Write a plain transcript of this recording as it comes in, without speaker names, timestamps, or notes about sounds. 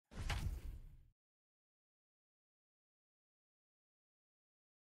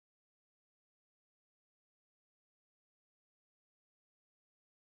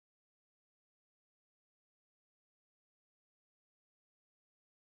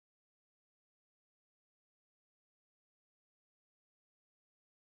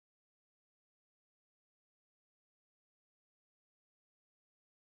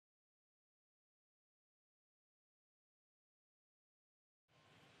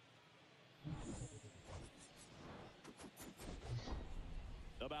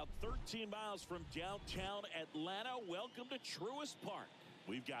About 13 miles from downtown Atlanta, welcome to Truist Park.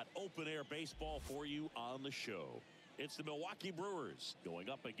 We've got open-air baseball for you on the show. It's the Milwaukee Brewers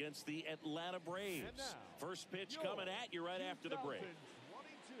going up against the Atlanta Braves. Now, first pitch coming at you right after the break.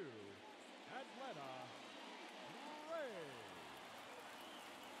 2022 Atlanta Braves.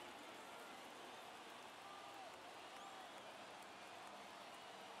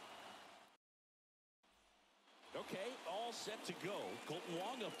 Okay, all set to go. Colton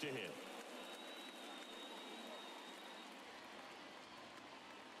Wong up to hit.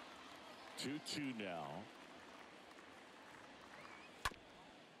 Two now.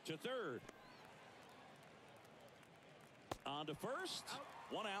 To third. On to first.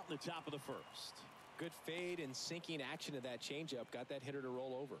 One out in the top of the first. Good fade and sinking action of that changeup. Got that hitter to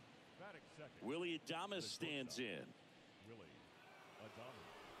roll over. Willie Adames stands in. Willie Adames.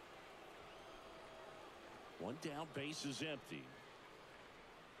 One down, base is empty.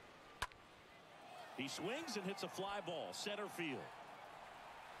 He swings and hits a fly ball, center field.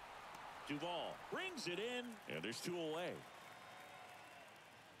 Duvall brings it in, and there's two away.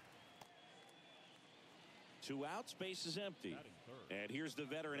 Two outs, base is empty. And here's the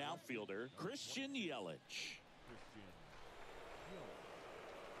veteran outfielder, Christian Yelich.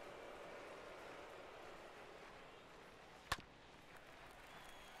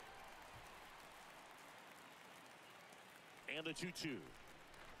 And a 2-2.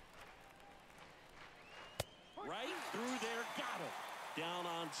 Right through there, got it. Down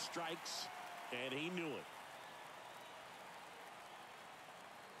on strikes, and he knew it.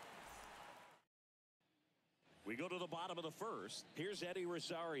 We go to the bottom of the first. Here's Eddie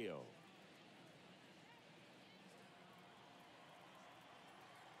Rosario.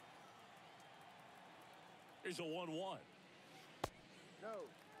 Here's a 1-1. No.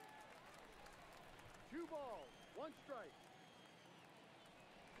 2 balls, 1 strike.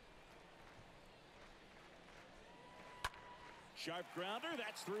 Sharp grounder,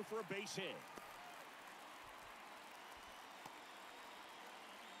 that's through for a base hit.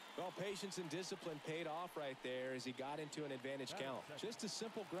 Well, patience and discipline paid off right there as he got into an advantage count. Just a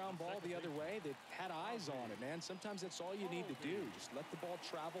simple ground ball the other way that had eyes on it, man. Sometimes that's all you need to do. Just let the ball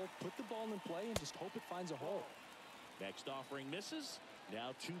travel, put the ball in play, and just hope it finds a hole. Next offering misses.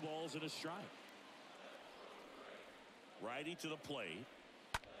 Now 2 balls and a strike. Righty to the plate.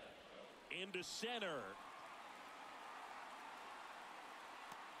 Into center.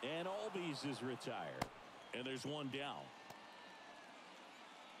 And Albies is retired. And there's 1 down.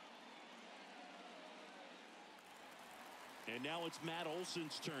 And now it's Matt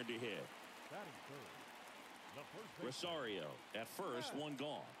Olson's turn to hit. Batting third. The first baseman. Rosario at first, 1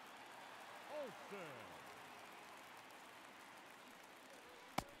 gone. Olson.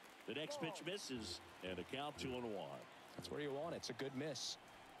 The next pitch misses, and a count 2-1. That's where you want it. It's a good miss.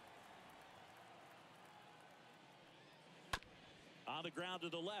 On the ground to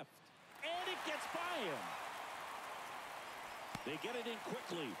the left, and it gets by him. They get it in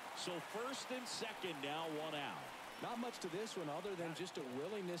quickly, so first and second now, 1 out. Not much to this one other than just a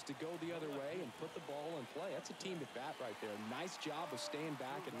willingness to go the other way and put the ball in play. That's a team at bat right there. Nice job of staying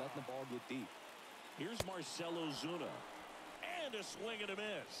back and letting the ball get deep. Here's Marcell Ozuna, and a swing and a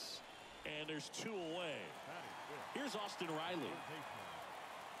miss. And there's 2 away. Here's Austin Riley.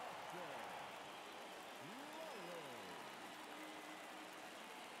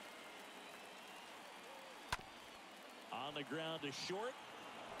 On the ground to short.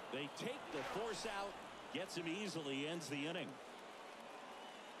 They take the force out. Gets him easily, ends the inning.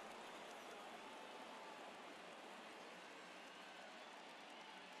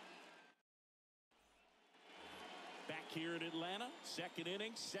 Back here in Atlanta, second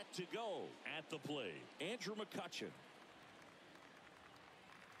inning set to go. At the plate, Andrew McCutchen.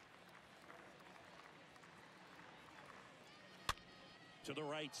 To the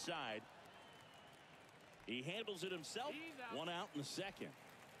right side. He handles it himself. 1 out in the second.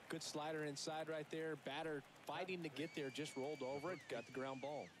 Good slider inside right there. Batter fighting to get there, just rolled over it. Got the ground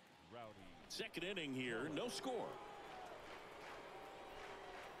ball. Second inning here, no score.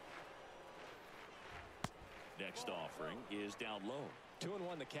 Next offering is down low.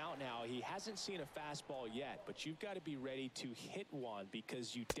 2-1 the count now. He hasn't seen a fastball yet, but you've got to be ready to hit one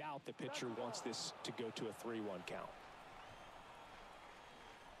because you doubt the pitcher wants this to go to a 3-1 count.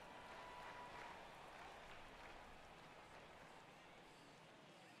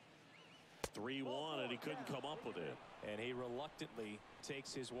 (3-1) and he couldn't come up with it. And he reluctantly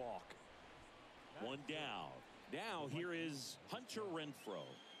takes his walk. 1 down. Now here is Hunter Renfroe.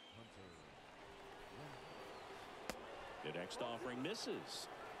 The next offering misses.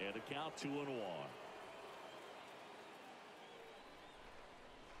 And a count 2-1.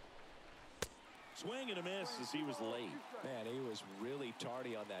 Swing and a miss as he was late. Man, he was really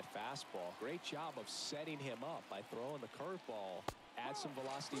tardy on that fastball. Great job of setting him up by throwing the curveball. Add some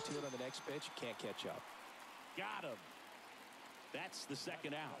velocity to it on the next pitch. Can't catch up. Got him. That's the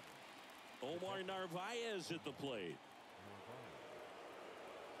second out. Omar Narvaez at the plate.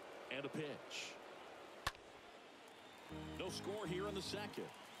 And a pitch. No score here in the second.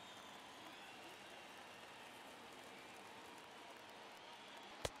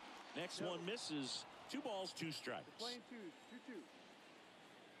 Next one misses. 2 balls, 2 strikes. Playing 2-2.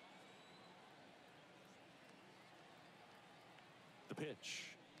 The pitch.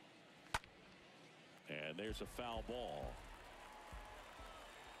 And there's a foul ball.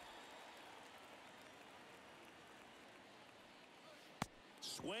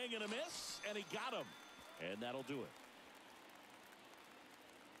 Swing and a miss, and he got him. And that'll do it.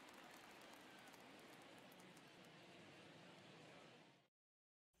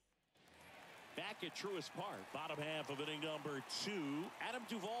 Back at Truist Park, bottom half of inning number 2. Adam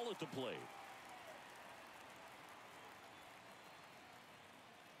Duvall at the plate.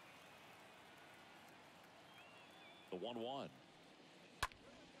 The 1-1.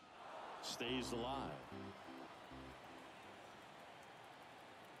 Stays alive.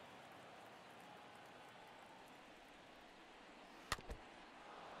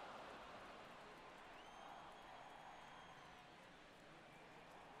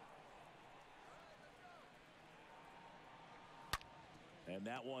 And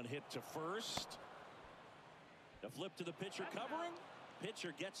that one hit to first. The flip to the pitcher covering.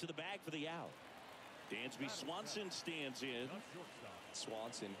 Pitcher gets to the bag for the out. Dansby Swanson stands in.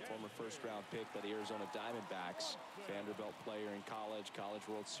 Swanson, former first-round pick by the Arizona Diamondbacks. Vanderbilt player in college, College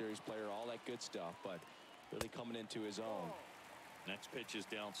World Series player, all that good stuff, but really coming into his own. Next pitch is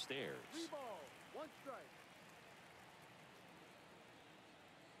downstairs. 3 balls, 1 strike.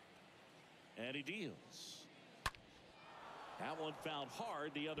 And he deals. That one fouled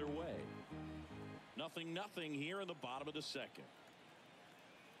hard the other way. 0-0 here in the bottom of the second.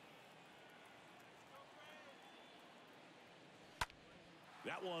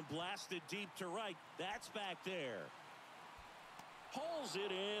 That one blasted deep to right. That's back there. Pulls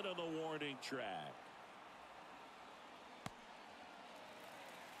it in on the warning track.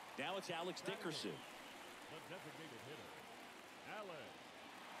 Now it's Alex Dickerson. The designated hitter, Alex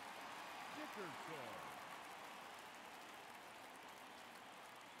Dickerson.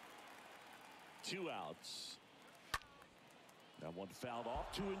 2 outs. That one fouled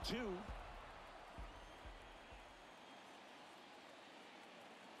off. 2-2.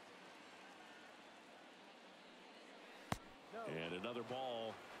 No. And another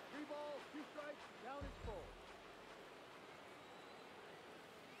ball. 3 balls, 2 strikes. Down is full.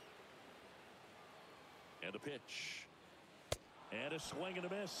 And a pitch. And a swing and a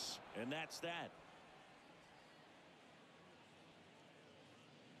miss. And that's that.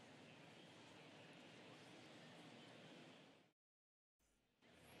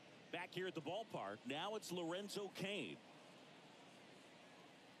 Back here at the ballpark, now it's Lorenzo Cain.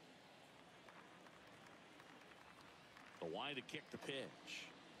 The wind to kick the pitch.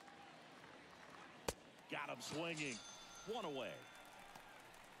 Got him swinging. 1 away.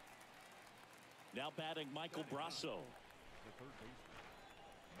 Now batting Michael Brasso. The third baseman,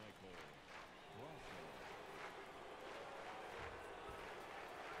 Michael Brasso.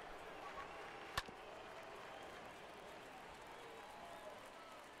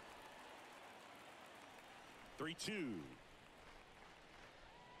 Three-two.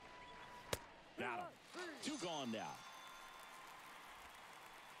 Got him. 2 gone now.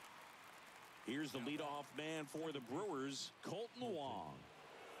 Here's the leadoff man for the Brewers, Colton Wong.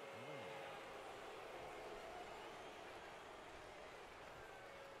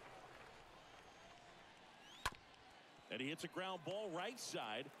 And he hits a ground ball right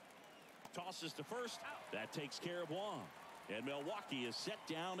side. Tosses to first. That takes care of Wong. And Milwaukee is set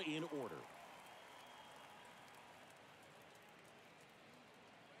down in order.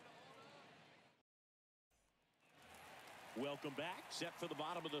 Welcome back. Set for the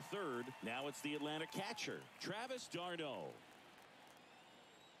bottom of the third. Now it's the Atlanta catcher, Travis d'Arnaud.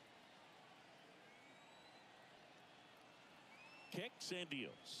 Kicks and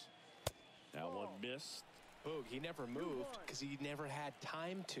deals. That one missed. Boog, he never moved because he never had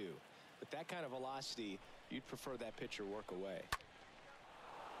time to. With that kind of velocity, you'd prefer that pitcher work away.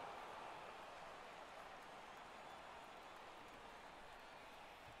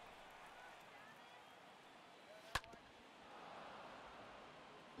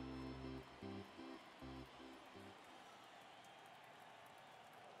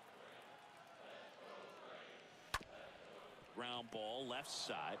 Ground ball left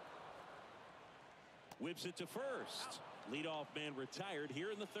side. Whips it to first. Leadoff man retired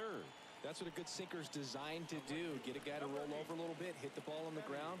here in the third. That's what a good sinker's designed to do. Get a guy to roll over a little bit, hit the ball on the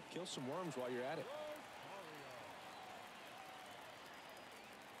ground, kill some worms while you're at it.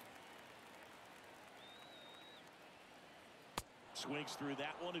 Swings through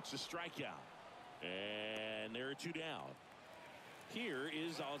that one. It's a strikeout. And there are two down. Here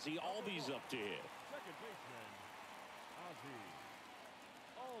is Ozzie Albies up to hit. Second baseman, Ozzie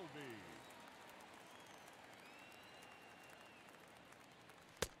Albies.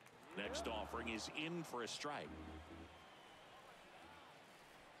 Next offering is in for a strike.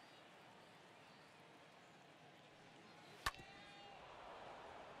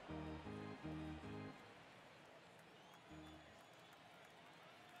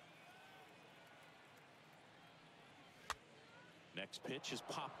 Next pitch is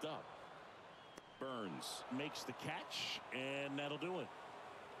popped up. Burns makes the catch, and that'll do it.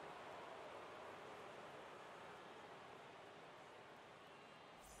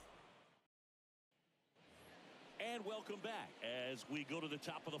 And welcome back as we go to the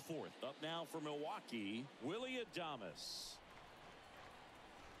top of the fourth. Up now for Milwaukee, Willie Adames.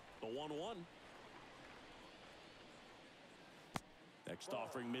 The 1-1. Next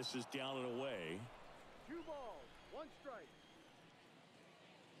offering misses down and away. 2 balls, 1 strike.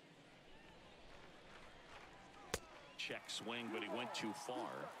 Check swing, but he went too far.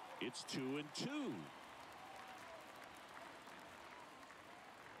 It's 2-2.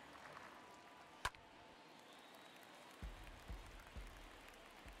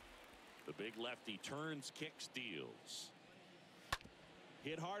 The big lefty turns, kicks, deals.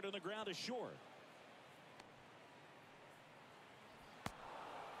 Hit hard on the ground is short.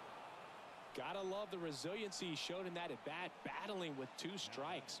 Gotta love the resiliency he showed in that at bat, battling with 2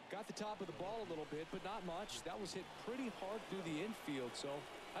 strikes. Got the top of the ball a little bit, but not much. That was hit pretty hard through the infield, so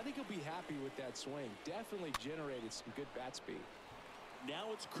I think he'll be happy with that swing. Definitely generated some good bat speed.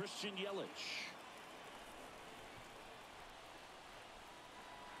 Now it's Christian Yelich.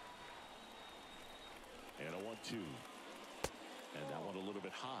 And a 1-2. And that one a little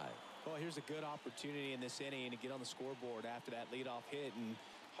bit high. Well, here's a good opportunity in this inning to get on the scoreboard after that leadoff hit, and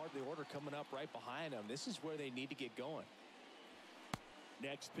hardly order coming up right behind them. This is where they need to get going.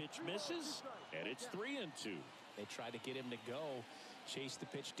 Next pitch misses, and it's 3-2. They tried to get him to go, chase the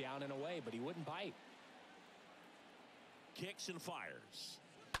pitch down and away, but he wouldn't bite. Kicks and fires.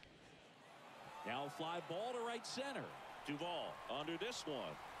 Now fly ball to right center. Duvall under this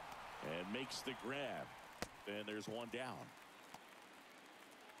one and makes the grab. And there's one down.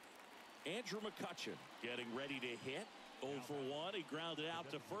 Andrew McCutchen getting ready to hit. 0 for 1. He grounded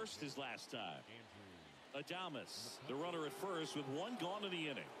out to first his last time. Adames, the runner at first with 1 gone in the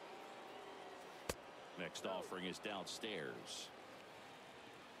inning. Next offering is downstairs.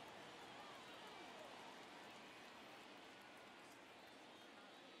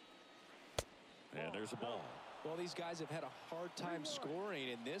 And there's a ball. Well, these guys have had a hard time scoring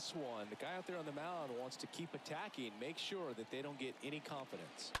in this one. The guy out there on the mound wants to keep attacking, make sure that they don't get any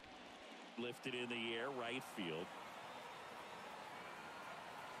confidence. Lifted in the air, right field.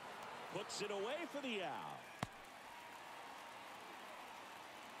 Puts it away for the out.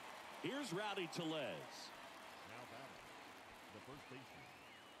 Here's Rowdy Tellez. Now batting, the first baseman,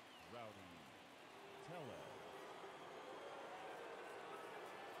 Rowdy Tellez.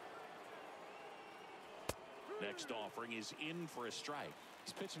 Next offering is in for a strike.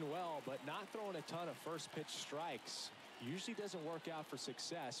 He's pitching well, but not throwing a ton of first pitch strikes. Usually doesn't work out for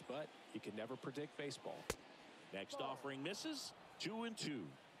success, but you can never predict baseball. Next offering misses. 2-2.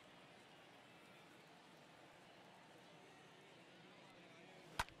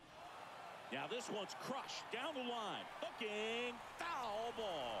 Now this one's crushed down the line. Hooking, foul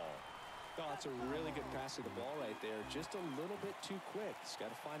ball. Oh, that's a really good pass of the ball right there. Just a little bit too quick. He's got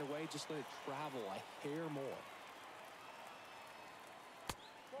to find a way, just let it travel a hair more.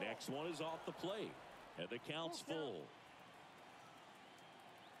 Next one is off the plate, and the count's full.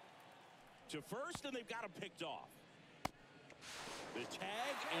 To first, and they've got him picked off. The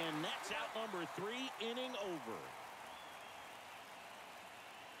tag, and that's out number 3, inning over.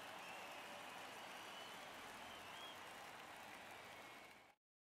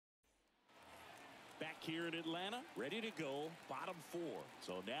 Back here in Atlanta, ready to go, bottom 4.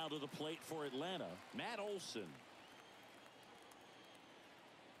 So now to the plate for Atlanta, Matt Olson.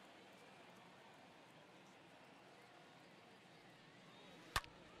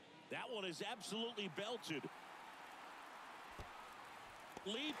 That one is absolutely belted.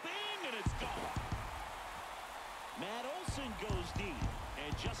 Leaping, and it's gone. Matt Olson goes deep,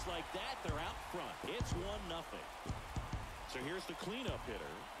 and just like that, they're out front. It's 1-0. So here's the cleanup hitter,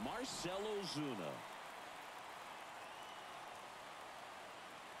 Marcell Ozuna.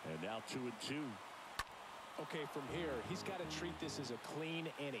 And now 2-2. Okay, from here, he's got to treat this as a clean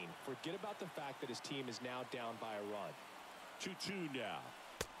inning. Forget about the fact that his team is now down by a run. 2-2 now.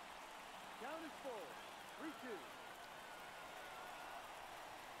 Down is full. 3-2.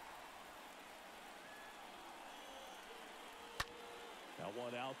 That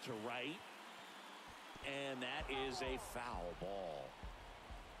one out to right. And that is a foul ball.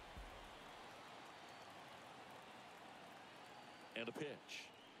 And a pitch.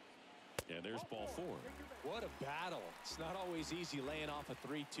 And there's ball 4. What a battle. It's not always easy laying off a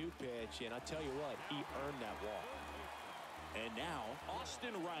 3-2 pitch, and I tell you what, he earned that walk. And now,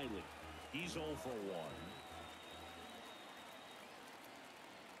 Austin Riley. He's 0 for 1.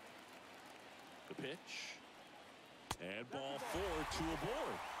 The pitch. And ball 4 to a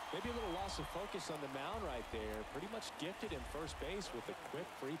board. Maybe a little loss of focus on the mound right there. Pretty much gifted him first base with a quick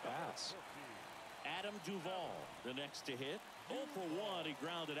free pass. Adam Duvall, the next to hit. 0 for 1. He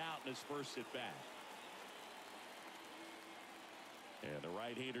grounded out in his first at bat. And the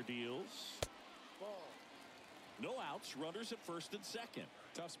right-hander deals. Ball. No outs. Runners at first and second.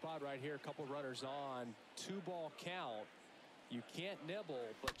 Tough spot right here. A couple runners on. 2-ball count. You can't nibble,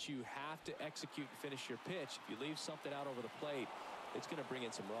 but you have to execute and finish your pitch. If you leave something out over the plate, it's going to bring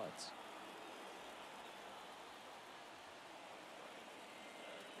in some runs.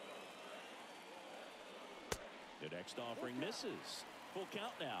 The next offering misses. Full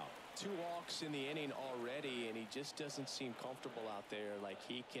count now. 2 walks in the inning already, and he just doesn't seem comfortable out there. Like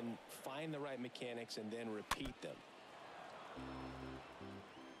he can find the right mechanics and then repeat them.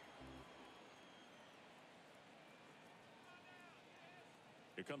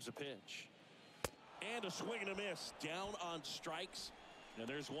 Here comes a pitch. And a swing and a miss. Down on strikes. And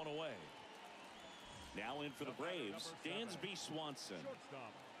there's one away. Now in for the Braves, Dansby Swanson.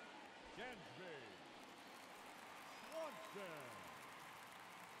 Shortstop, Dansby Swanson.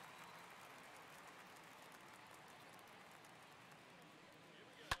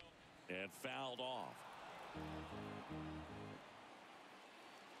 And fouled off.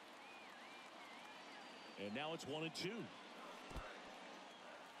 And now it's 1-2.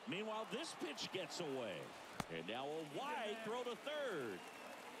 Meanwhile, this pitch gets away. And now a wide throw to third.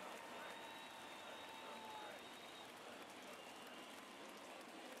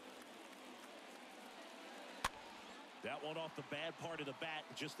 That one off the bad part of the bat,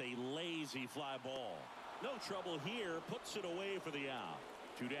 just a lazy fly ball. No trouble here, puts it away for the out.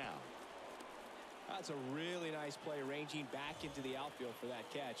 2 down. That's a really nice play, ranging back into the outfield for that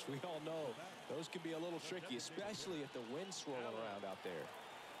catch. We all know those can be a little tricky, especially if the wind's swirling around out there.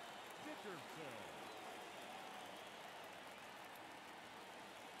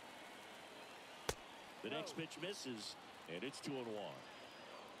 The next pitch misses, and it's 2-1.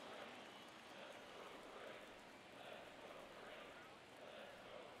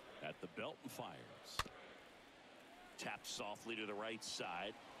 At the belt and fires. Taps softly to the right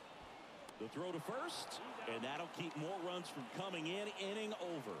side. The throw to first, and that'll keep more runs from coming in. Inning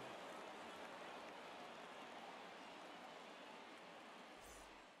over.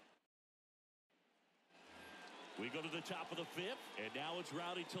 We go to the top of the 5th, and now it's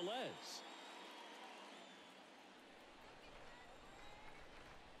Rowdy Tellez.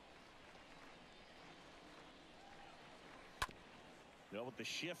 Now with the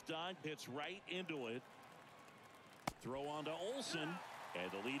shift on, hits right into it. Throw on to Olsen,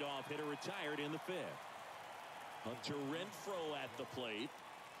 and the leadoff hitter retired in the 5th. Hunter Renfroe at the plate.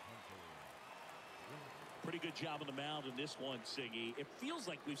 Pretty good job on the mound in this one, Siggy. It feels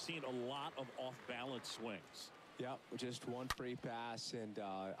like we've seen a lot of off-balance swings. Yeah, just one free pass, and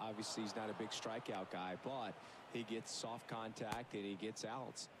obviously he's not a big strikeout guy, but he gets soft contact and he gets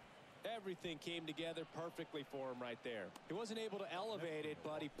outs. Everything came together perfectly for him right there. He wasn't able to elevate it,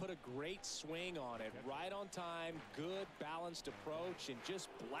 but he put a great swing on it. Right on time, good balanced approach, and just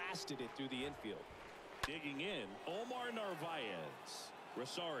blasted it through the infield. Digging in, Omar Narvaez.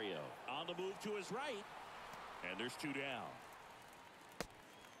 Rosario on the move to his right, and there's 2 down.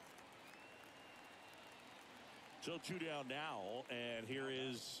 So 2 down now, and here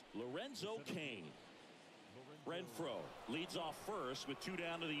is Lorenzo Cain. Renfroe leads off first with 2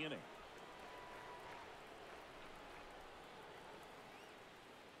 down to the inning.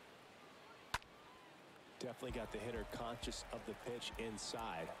 Definitely got the hitter conscious of the pitch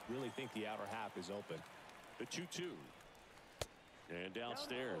inside. Really think the outer half is open. The 2-2. And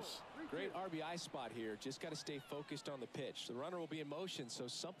downstairs. Great RBI spot here. Just got to stay focused on the pitch. The runner will be in motion, so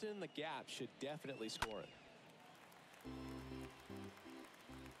something in the gap should definitely score it.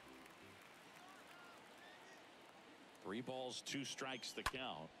 Three balls, 2 strikes the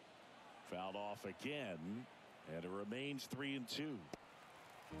count. Fouled off again, and it remains 3-2.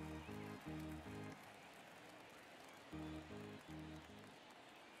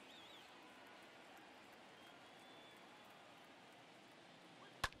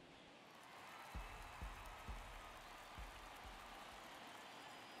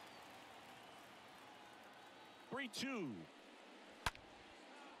 3-2.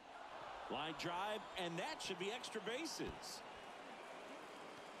 Line drive, and that should be extra bases.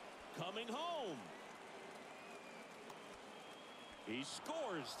 Coming home. He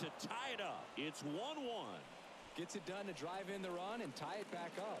scores to tie it up. It's 1-1. Gets it done to drive in the run and tie it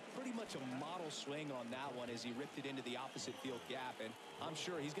back up. Pretty much a model swing on that one as he ripped it into the opposite field gap. And I'm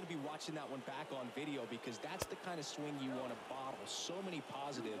sure he's going to be watching that one back on video because that's the kind of swing you want to bottle. So many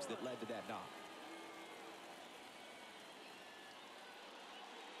positives that led to that knock.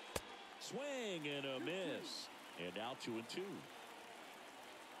 Swing and a miss. And now 2-2.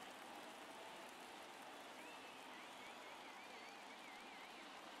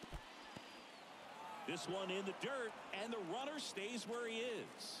 This one in the dirt, and the runner stays where he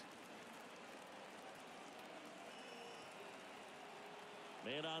is.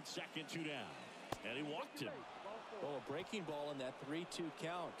 Man on second, 2 down. And he walked him. Well, a breaking ball in that 3-2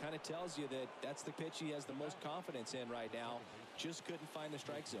 count kind of tells you that that's the pitch he has the most confidence in right now. Just couldn't find the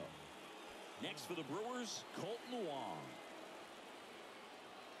strike zone. Next for the Brewers, Colton Wong.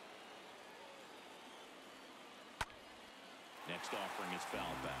 Next offering is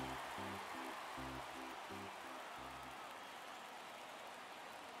fouled back.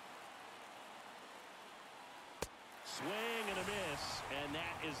 Swing and a miss, and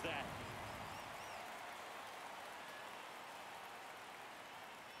that is that.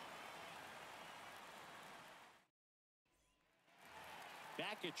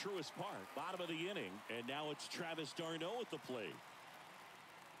 Back at Truist Park, bottom of the inning, and now it's Travis d'Arnaud at the plate.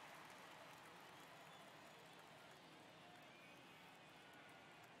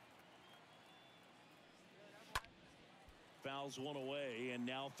 Fouls one away, and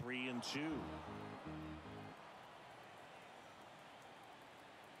now 3-2.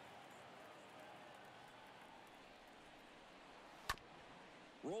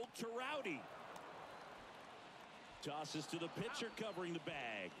 Rolled to Rowdy. Tosses to the pitcher covering the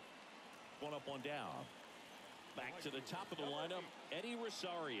bag. One up, one down. Back to the top of the lineup, Eddie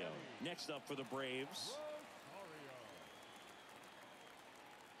Rosario. Next up for the Braves.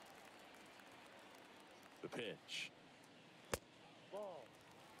 The pitch. Ball.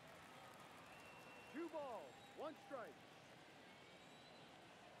 2 balls, 1 strike.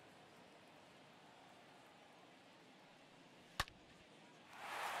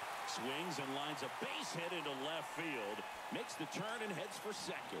 Swings and lines a base hit into left field. Makes the turn and heads for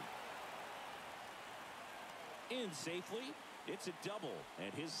second. In safely. It's a double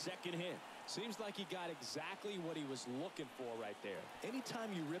and his second hit. Seems like he got exactly what he was looking for right there.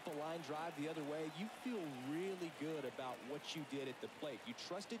 Anytime you rip a line drive the other way, you feel really good about what you did at the plate. You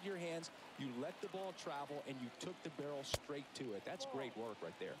trusted your hands, you let the ball travel, and you took the barrel straight to it. That's great work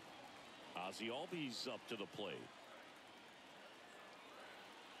right there. Ozzie Albies up to the plate.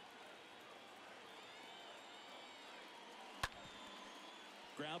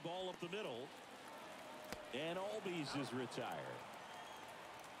 Ground ball up the middle. And Albies is retired.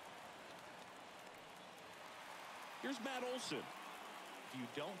 Here's Matt Olson. If you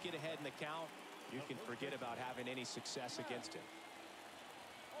don't get ahead in the count, you can forget about having any success against him.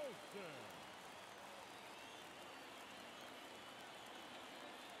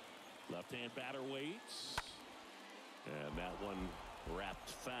 Left-hand batter waits. And that one wrapped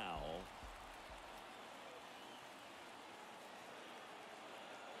foul.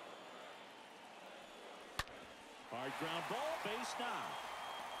 Hard ground ball, base knock.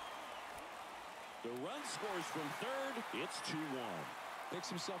 The run scores from third. It's 2-1. Picks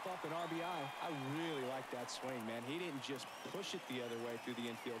himself up an RBI. I really like that swing, man. He didn't just push it the other way through the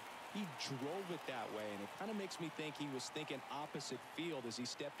infield. He drove it that way, and it kind of makes me think he was thinking opposite field as he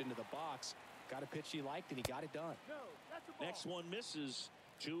stepped into the box. Got a pitch he liked, and he got it done. No, that's a ball. Next one misses.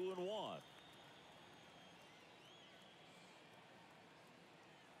 2-1.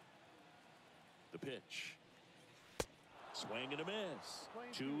 The pitch. Swing and a miss.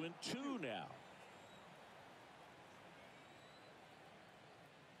 2-2 now.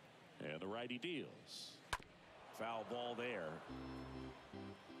 And the righty deals. Foul ball there.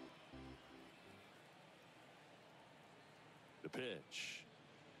 The pitch.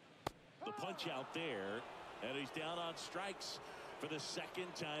 The punch out there. And he's down on strikes for the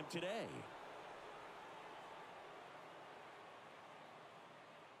second time today.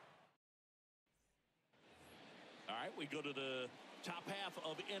 All right, we go to the top half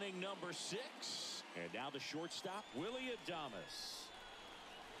of inning number 6. And now the shortstop, Willy Adames.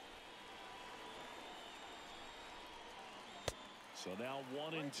 So now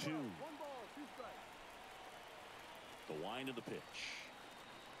 1-2. 1 ball, 2 strikes. The wind of the pitch.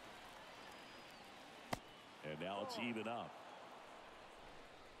 And now it's even up.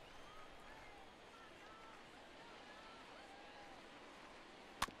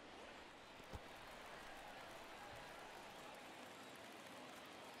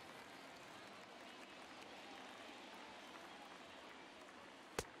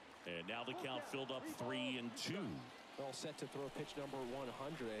 And now the count filled up 3-2. All set to throw pitch number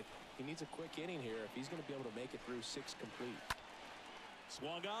 100. He needs a quick inning here if he's going to be able to make it through 6 complete.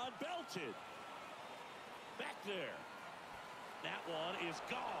 Swung on, belted. Back there. That one is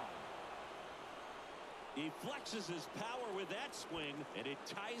gone. He flexes his power with that swing, and it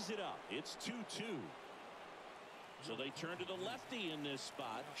ties it up. It's 2-2. So they turn to the lefty in this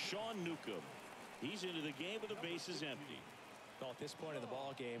spot, Sean Newcomb. He's into the game with the bases empty. Well, at this point in the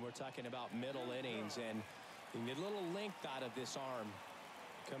ball game, we're talking about middle innings, and you get a little length out of this arm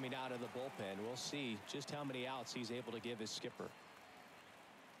coming out of the bullpen. We'll see just how many outs he's able to give his skipper.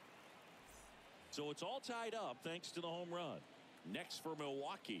 So it's all tied up thanks to the home run. Next for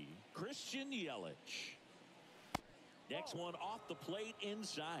Milwaukee, Christian Yelich. Next one off the plate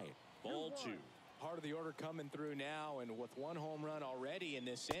inside. Ball 2. Part of the order coming through now, and with 1 home run already in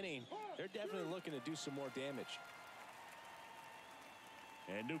this inning, they're definitely looking to do some more damage.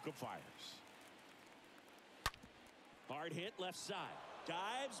 And Newcomb fires. Hard hit left side.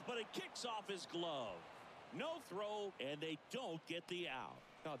 Dives, but it kicks off his glove. No throw, and they don't get the out.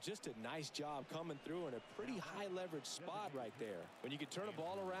 Now, just a nice job coming through in a pretty high leverage spot right there. When you can turn a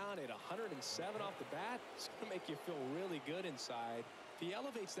ball around at 107 off the bat, it's going to make you feel really good inside. If he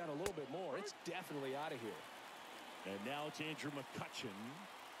elevates that a little bit more, it's definitely out of here. And now it's Andrew McCutchen.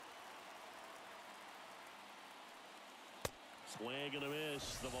 Swing and a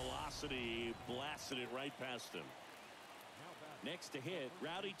miss. The velocity blasted it right past him. Next to hit,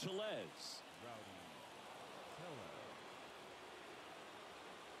 Rowdy Tellez.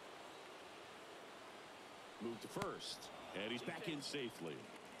 Move to first, and he's back in safely.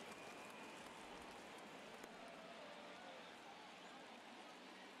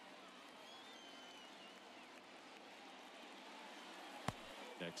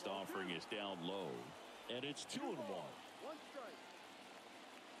 Next offering is down low, and it's 2-1. 1 strike.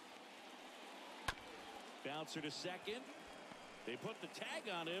 Bouncer to second. They put the tag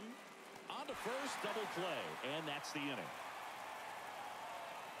on him. On to first, double play, and that's the inning.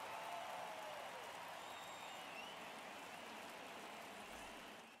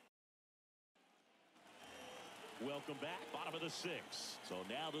 Welcome back, bottom of the 6th. So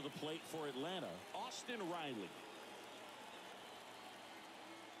now to the plate for Atlanta, Austin Riley.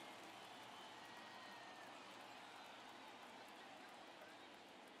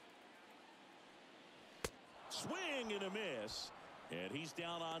 Swing and a miss, and he's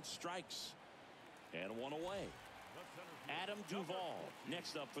down on strikes, and 1 away. Adam Duvall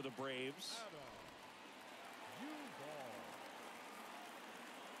next up for the Braves.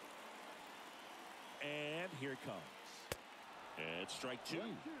 And here it comes. And strike 2.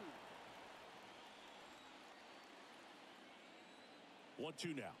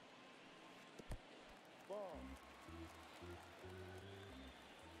 1-2 now. Ball.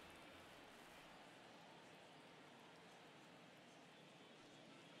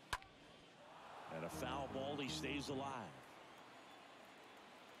 And a foul ball, he stays alive.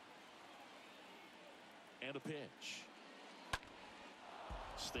 And a pitch.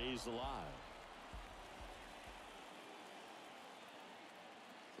 Stays alive.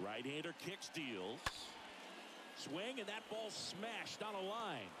 Right-hander kicks, deals. Swing, and that ball smashed on a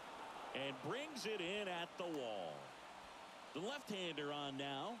line. And brings it in at the wall. The left-hander on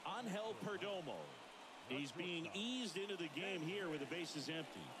now, Angel Perdomo. He's being eased into the game here with the bases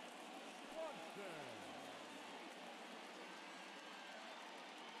empty.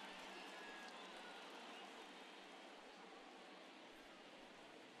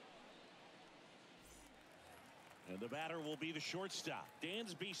 And the batter will be the shortstop,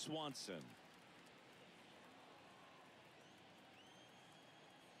 Dansby Swanson.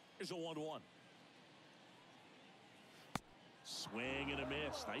 Here's a 1-1. Swing and a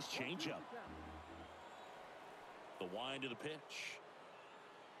miss. Nice changeup. The wind of the pitch.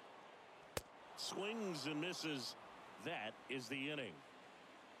 Swings and misses. That is the inning.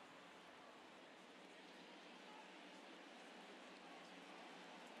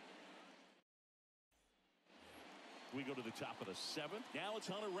 We go to the top of the 7th. Now it's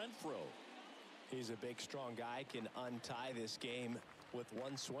Hunter Renfroe. He's a big, strong guy, can untie this game with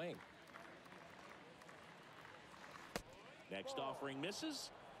 1 swing. Next offering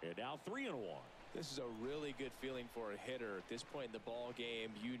misses, and now 3-1. This is a really good feeling for a hitter at this point in the ball game.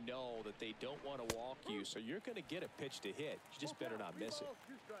 You know that they don't want to walk you, so you're going to get a pitch to hit. You just better not miss it.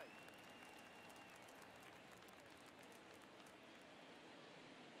 2 strikes.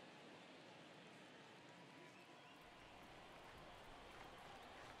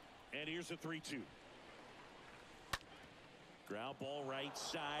 And here's a 3-2. Ground ball right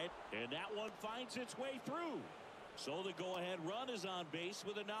side, and that one finds its way through. So the go-ahead run is on base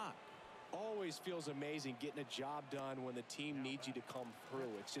with a knock. Always feels amazing getting a job done when the team needs you to come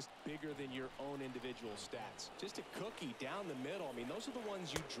through. It's just bigger than your own individual stats. Just a cookie down the middle. I mean, those are the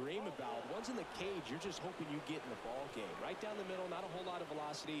ones you dream about. Ones in the cage, you're just hoping you get in the ball game. Right down the middle, not a whole lot of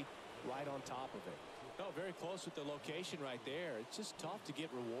velocity, right on top of it. Oh, very close with the location right there. It's just tough to get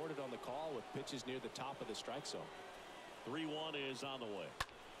rewarded on the call with pitches near the top of the strike zone. 3-1 is on the way.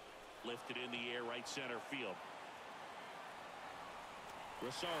 Lifted in the air, right center field.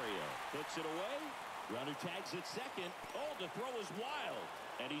 Rosario puts it away. Runner tags at second. Oh, the throw is wild.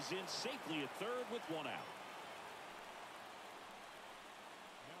 And he's in safely at third with 1 out.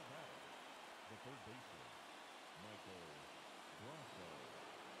 Now batting, the third baseman, Michael Bronco.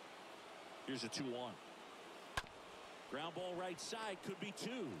 Here's a 2-1. Ground ball right side, could be 2.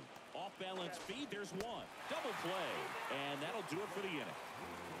 Off balance feed, there's 1. Double play. And that'll do it for the inning.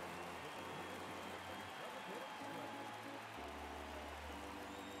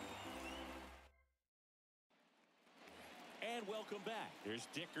 And welcome back. There's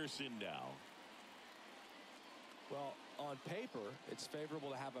Dickerson now. Well, on paper, it's favorable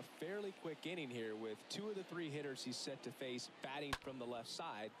to have a fairly quick inning here with 2 of the 3 hitters he's set to face batting from the left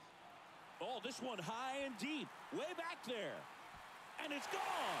side. Oh, this one high and deep, way back there. And it's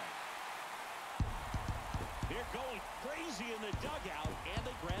gone. They're going crazy in the dugout, and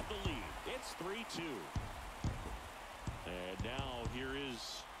they grab the lead. It's 3-2. And now here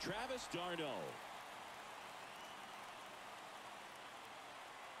is Travis d'Arnaud.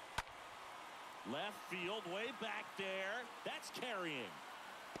 Left field, way back there. That's carrying.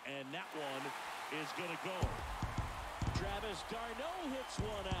 And that one is going to go. Travis d'Arnaud hits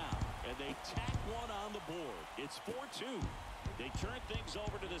one out. And they tack one on the board. It's 4-2. They turn things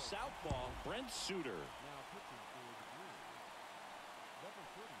over to the southpaw, Brent Suter. Now pitching for the Brewers, number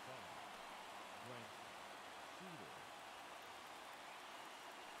 45, Brent Suter.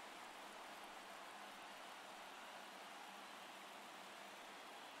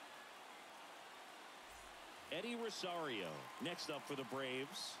 Eddie Rosario next up for the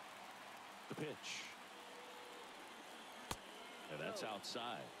Braves. The pitch. And that's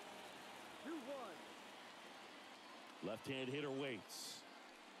outside. 2-1. Left-hand hitter waits.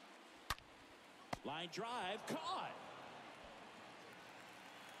 Line drive, caught.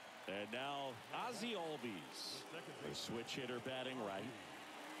 And now Ozzie Albies, the switch hitter batting right.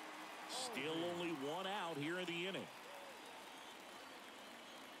 Still only 1 out here in the inning.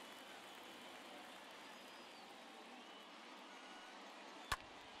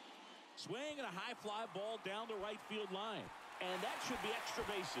 Swing and a high fly ball down the right field line. And that should be extra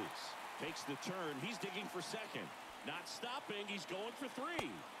bases. Takes the turn. He's digging for second. Not stopping. He's going for 3.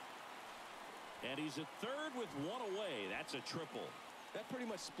 And he's at third with 1 away. That's a triple. That pretty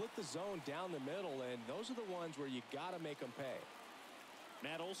much split the zone down the middle, and those are the ones where you got to make them pay.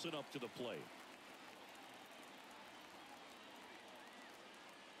 Matt Olson up to the plate.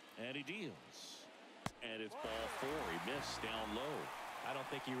 And he deals. And it's ball 4. He missed down low. I don't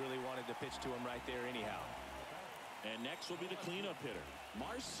think he really wanted to pitch to him right there anyhow. And next will be the cleanup hitter,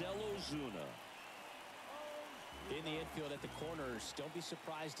 Marcell Ozuna. In the infield at the corners, don't be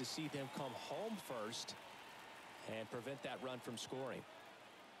surprised to see them come home first and prevent that run from scoring.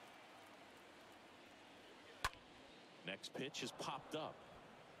 Next pitch is popped up.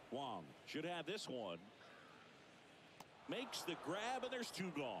 Wong should have this one. Makes the grab, and there's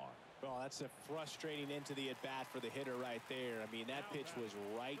 2 gone. Well, that's a frustrating end to the at-bat for the hitter right there. I mean, that pitch was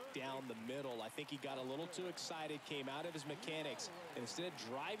right down the middle. I think he got a little too excited, came out of his mechanics, and instead of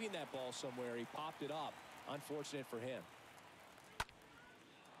driving that ball somewhere, he popped it up. Unfortunate for him.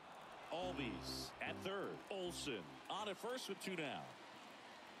 Albies at third. Olson on at first with 2 down.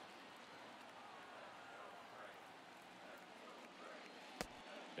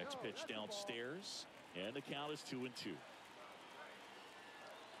 Next pitch downstairs, and the count is 2-2.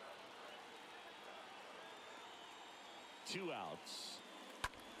 Two outs.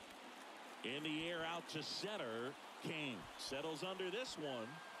 In the air out to center. King settles under this one.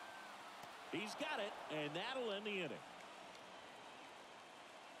 He's got it, and that'll end the inning.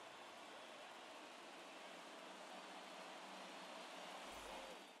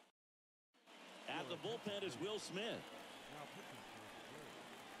 At the bullpen is Will Smith. Now pitching for the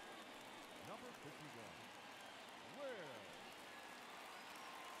Braves, number 15,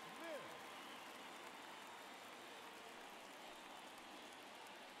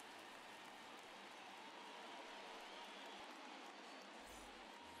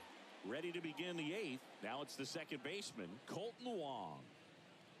 Ready to begin the 8th. Now it's the second baseman, Colton Wong.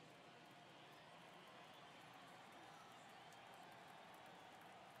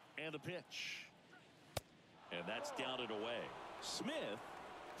 And the pitch. And that's down and away. Smith,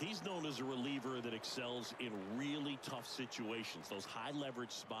 he's known as a reliever that excels in really tough situations. Those high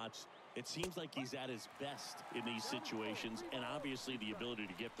leverage spots. It seems like he's at his best in these situations, and obviously the ability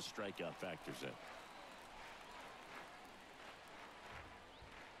to get the strikeout factors in.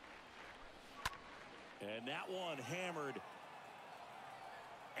 And that one hammered.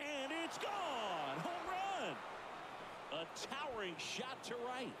 And it's gone. Home run. A towering shot to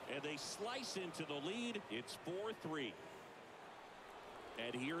right. And they slice into the lead. It's 4-3.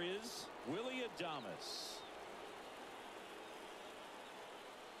 And here is Willie Adames.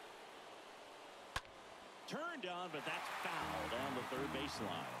 Turned on, but that's foul down the third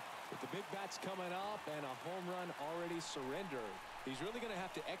baseline. With the big bats coming up and a home run already surrendered, he's really going to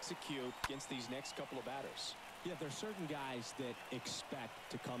have to execute against these next couple of batters. Yeah, there's certain guys that expect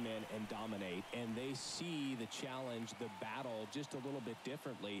to come in and dominate, and they see the challenge, the battle just a little bit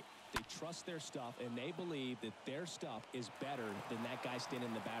differently. They trust their stuff, and they believe that their stuff is better than that guy standing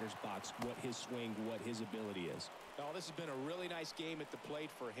in the batter's box, what his swing, what his ability is. Oh, this has been a really nice game at the plate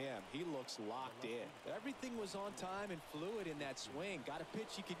for him. He looks locked in. Everything was on time and fluid in that swing. Got a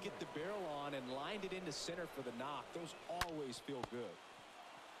pitch he could get the barrel on and lined it into center for the knock. Those always feel good.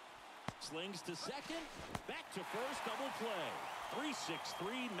 Slings to second. Back to first. Double play.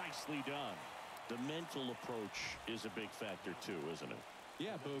 3-6-3. Nicely done. The mental approach is a big factor too, isn't it?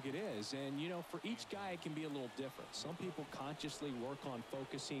 Yeah, Boog, it is. And, you know, for each guy, it can be a little different. Some people consciously work on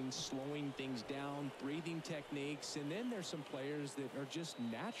focusing, slowing things down, breathing techniques. And then there's some players that are just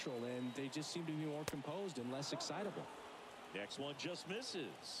natural, and they just seem to be more composed and less excitable. Next one just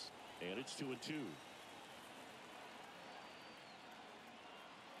misses. And it's 2-2.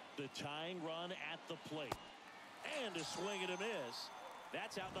 The tying run at the plate. And a swing and a miss.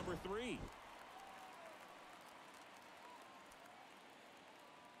 That's out number 3.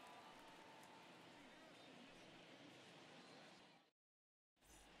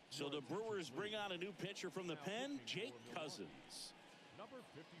 So the Brewers bring on a new pitcher from the pen, Jake Cousins. Number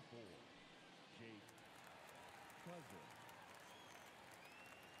 54, Jake Cousins.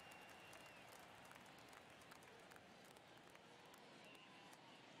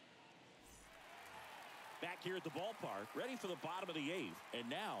 Back here at the ballpark, ready for the bottom of the 8th. And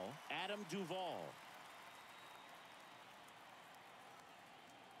now, Adam Duvall.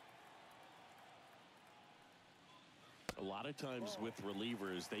 A lot of times with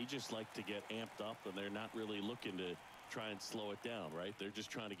relievers, they just like to get amped up, and they're not really looking to try and slow it down, right? They're just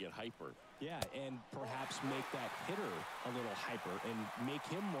trying to get hyper. Yeah, and perhaps make that hitter a little hyper and make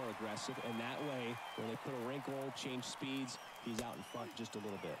him more aggressive. And that way, when they put a wrinkle, change speeds, he's out in front just a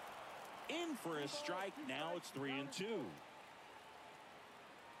little bit. In for a strike. Now it's 3-2.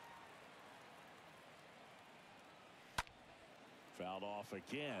 Fouled off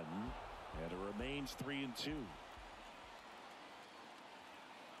again, and it remains 3-2.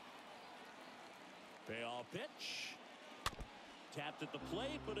 Payoff pitch. Tapped at the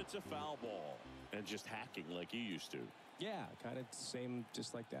plate, but it's a foul ball. And just hacking like he used to. Yeah, kind of same,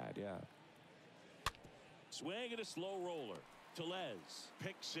 just like that, yeah. Swing and a slow roller. Tellez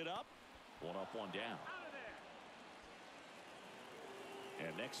picks it up. 1 up, 1 down.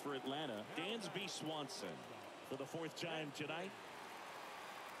 And next for Atlanta, Dansby Swanson. For the 4th time tonight.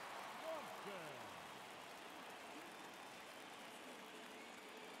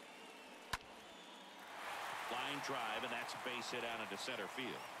 Line drive, and that's a base hit out into center field.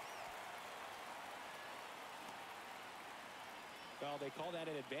 Well, they call that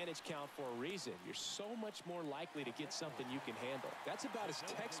an advantage count for a reason. You're so much more likely to get something you can handle. That's about as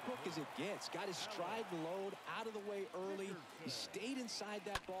textbook as it gets. Got his stride and load out of the way early. He stayed inside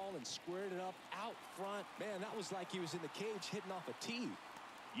that ball and squared it up out front. Man, that was like he was in the cage hitting off a tee.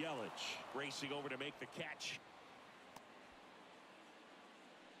 Yelich racing over to make the catch.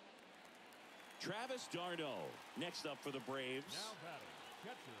 Travis d'Arnaud next up for the Braves. Now batting,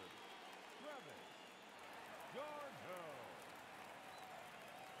 catcher, Travis d'Arnaud.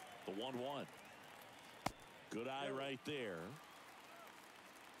 The 1-1. Good eye right there.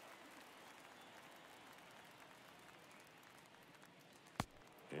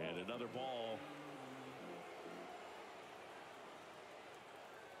 And another ball.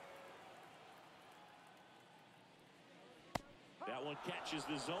 That one catches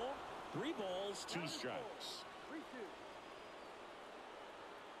the zone. 3 balls, 2 strikes. 3-2.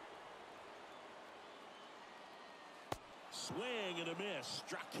 Swing and a miss.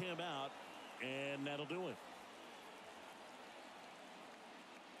 Struck him out, and that'll do it.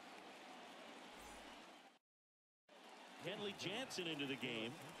 Jansen into the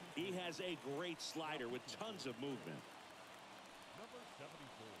game. He has a great slider with tons of movement. Number 74,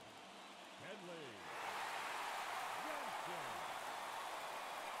 Kenley Jansen.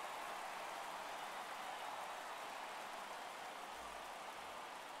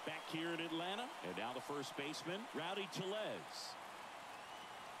 Back here in Atlanta, and now the first baseman, Rowdy Tellez.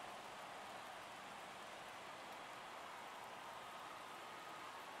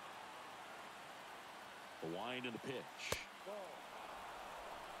 The wind and the pitch. Ball.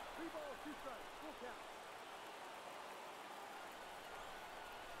 3 balls, 2 strikes. Full count.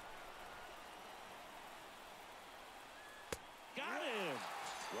 Got him.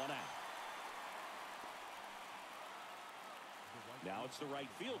 1 out. Now it's the right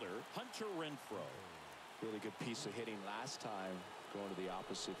fielder, Hunter Renfroe. Really good piece of hitting last time, going to the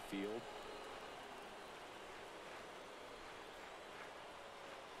opposite field.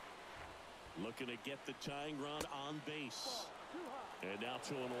 Looking to get the tying run on base. Too high. And now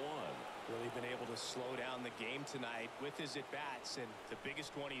 2-1. Really been able to slow down the game tonight with his at-bats, and the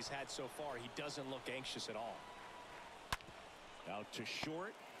biggest one he's had so far, he doesn't look anxious at all. Out to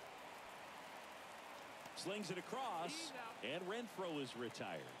short. Slings it across, and Renfroe is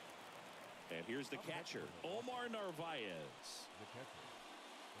retired. And here's the catcher, Omar Narvaez. The catcher,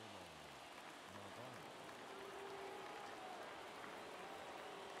 Omar Narvaez.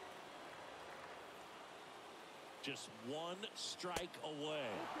 Just 1 strike away.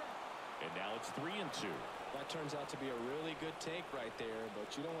 And now it's 3-2. That turns out to be a really good take right there,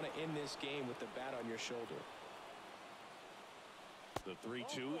 but you don't want to end this game with the bat on your shoulder. The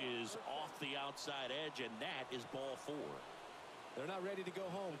 3-2 is off the outside edge, and that is ball 4. They're not ready to go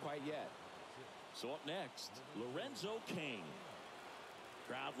home quite yet. So up next, Lorenzo Cain.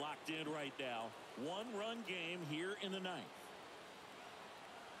 Crowd locked in right now. 1-run game here in the 9th.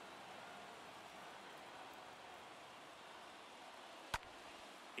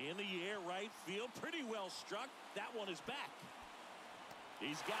 In the air, right field, pretty well struck. That one is back.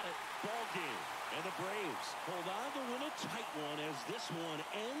 He's got it. Ball game. And the Braves hold on to win a tight one as this one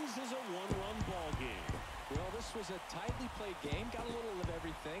ends as a 1-run ball game. Well, this was a tightly played game. Got a little of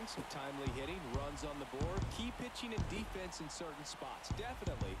everything. Some timely hitting, runs on the board, key pitching and defense in certain spots.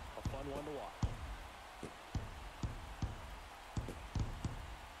 Definitely a fun one to watch.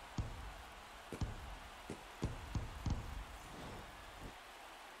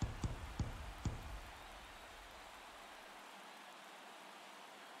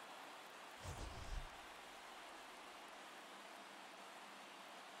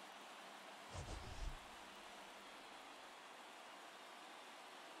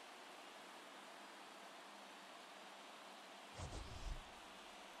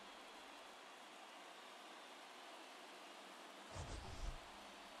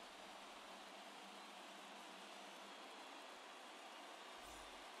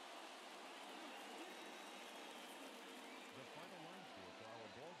 The final line score for our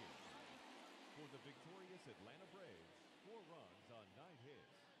ball game tonight. For the victorious Atlanta Braves, 4 runs on 9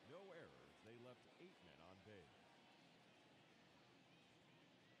 hits, no errors. They left 8 men on base.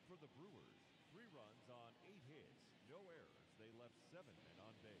 For the Brewers, 3 runs on 8 hits, no errors. They left 7 men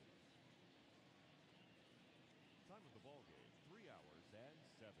on base. Time of the ball game, 3 hours and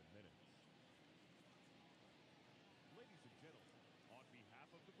 7 minutes. Ladies and gentlemen, on behalf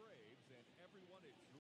of the Braves and everyone at